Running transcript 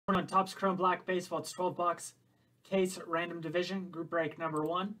On Topps Chrome Black Baseball, it's 12 bucks. Case Random Division, Group Break number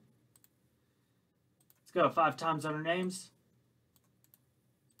 1. Let's go 5 times on our names.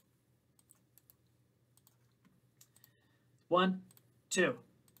 1, 2,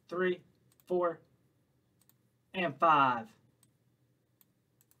 3, 4, and 5.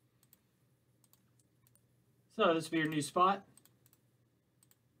 So this will be your new spot.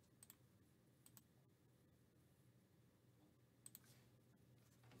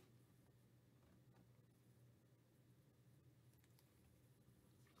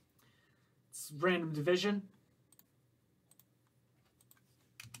 It's Random Division.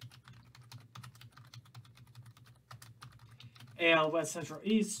 AL West Central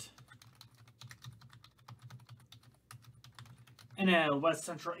East. NL West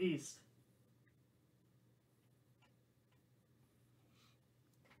Central East.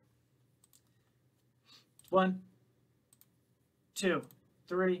 One, 2,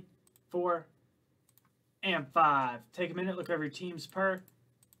 3, 4, and 5. Take a minute, look over your teams per.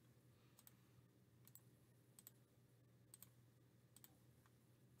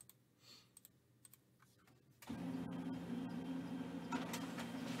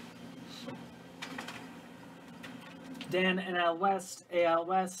 Dan, NL West, AL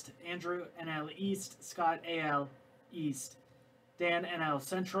West. Andrew, NL East. Scott, AL East. Dan, NL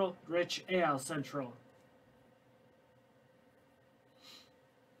Central. Rich, AL Central.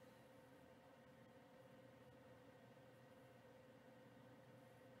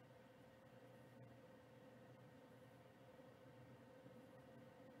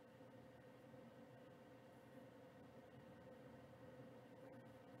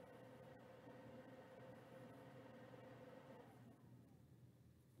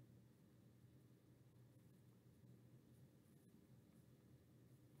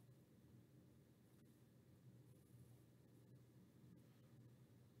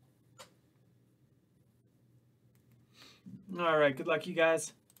 All right, good luck, you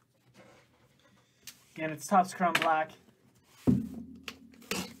guys. Again, it's Topps Chrome Black.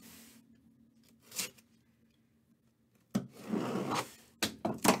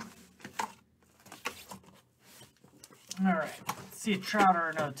 All right, let's see a Trout or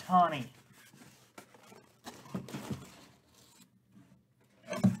an Ohtani.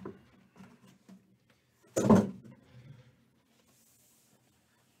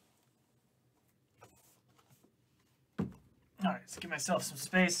 All right, let's give myself some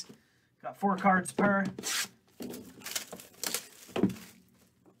space. Got 4 cards per.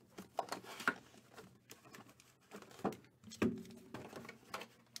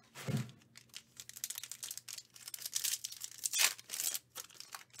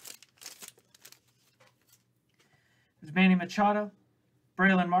 There's Manny Machado,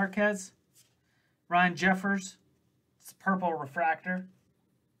 Braylon Marquez, Ryan Jeffers. It's a purple refractor.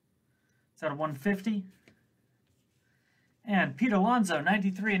 It's out of 150. And Pete Alonso,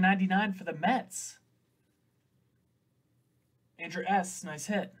 93 and 99 for the Mets. Andrew S., nice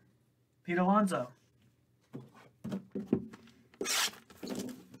hit. Pete Alonso.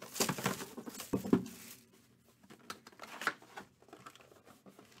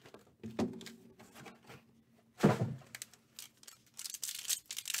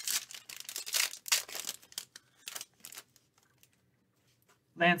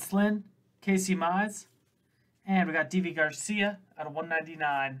 Lance Lynn, Casey Mize. And we got D.V. Garcia out of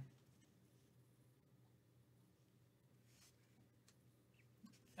 199.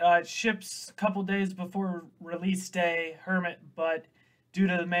 It ships a couple days before release day, Hermit, but due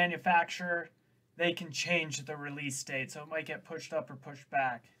to the manufacturer, they can change the release date, so it might get pushed up or pushed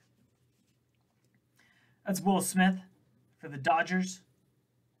back. That's Will Smith for the Dodgers.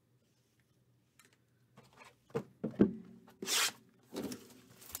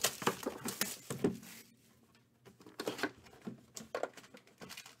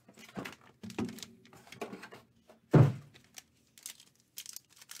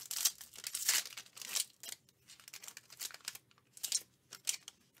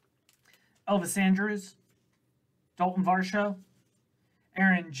 Elvis Andrews, Dalton Varsho,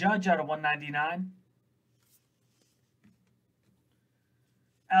 Aaron Judge out of 199,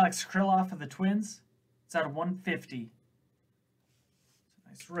 Alex Kirilloff of the Twins, it's out of 150.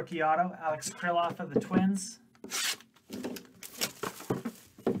 Nice rookie auto, Alex Kirilloff of the Twins.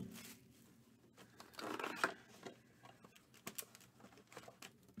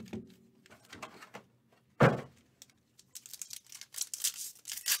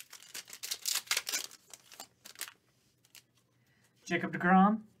 Jacob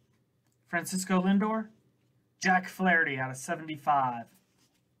deGrom, Francisco Lindor, Jack Flaherty out of 75.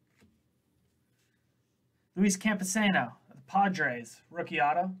 Luis Campusano of the Padres, rookie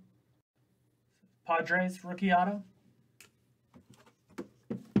auto. Padres, rookie auto.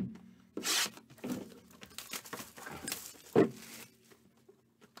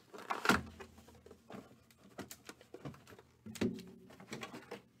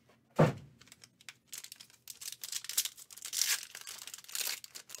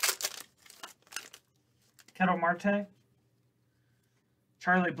 Ketel Marte,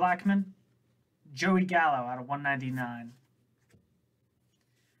 Charlie Blackmon, Joey Gallo out of 199.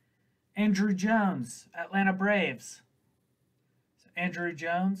 Andrew Jones, Atlanta Braves. So Andrew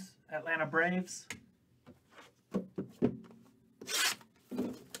Jones, Atlanta Braves.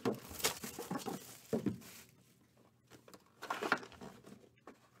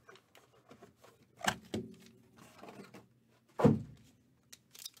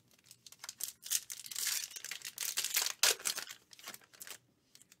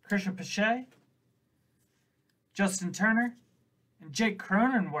 Christian Pache, Justin Turner, and Jake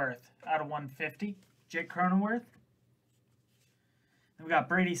Cronenworth out of 150. Jake Cronenworth. Then we got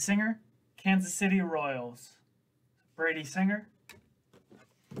Brady Singer, Kansas City Royals. Brady Singer.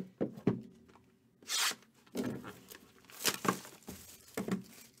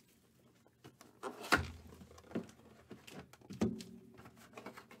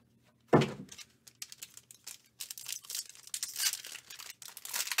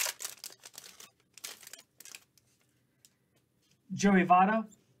 Joey Votto,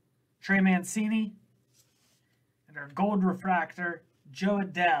 Trey Mancini, and our gold refractor, Joe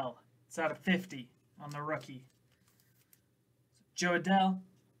Adell. It's out of 50 on the rookie. Joe Adell.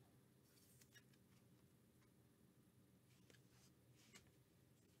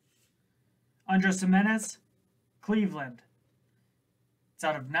 Andres Jimenez, Cleveland. It's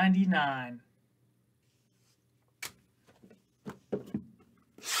out of 99.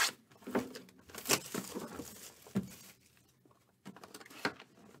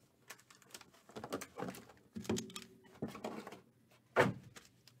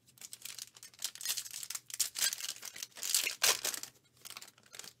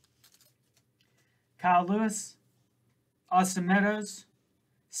 Kyle Lewis, Austin Meadows,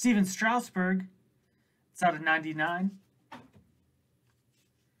 Steven Strasburg, it's out of 99.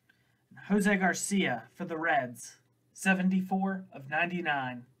 Jose Garcia for the Reds, 74 of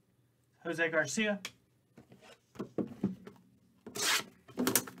 99. Jose Garcia.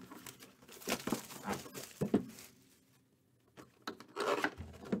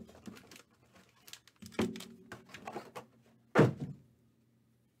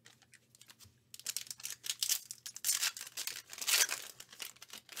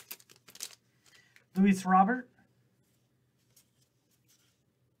 Luis Robert,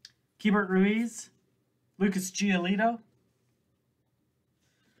 Keibert Ruiz, Lucas Giolito.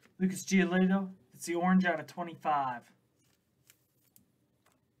 Lucas Giolito, it's the orange out of 25.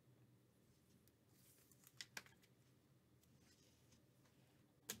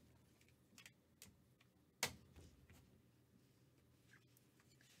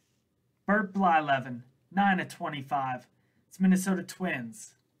 Bert Blyleven, 9 of 25. It's Minnesota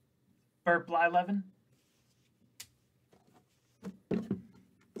Twins. Bert Blyleven.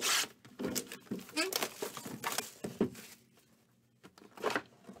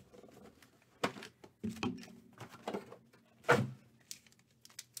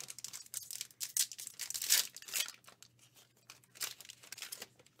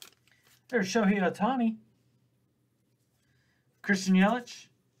 There's Shohei Ohtani, Christian Yelich,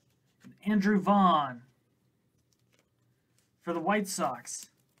 and Andrew Vaughn for the White Sox.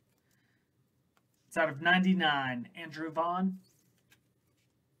 It's out of 99, Andrew Vaughn.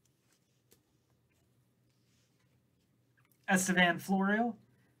 Estevan Florial,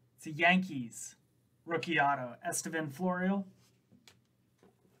 it's a Yankees rookie auto. Estevan Florial.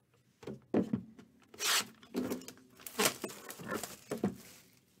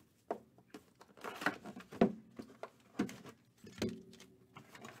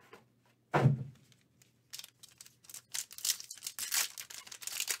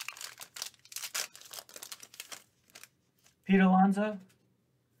 Pete Alonso,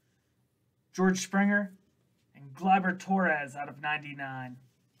 George Springer, and Gleyber Torres out of 99.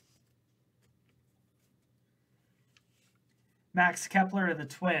 Max Kepler of the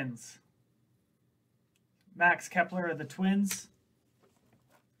Twins. Max Kepler of the Twins.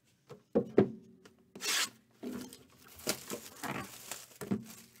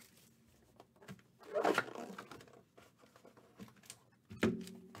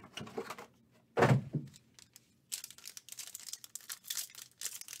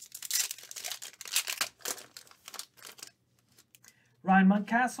 Ryan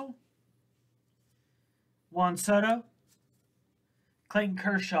Mountcastle, Juan Soto, Clayton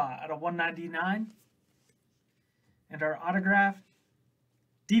Kershaw out of 199. And our autograph,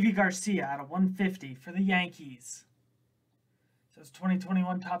 Deivi Garcia out of 150 for the Yankees. So it's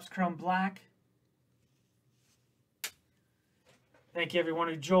 2021 Topps Chrome Black. Thank you everyone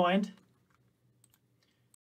who joined.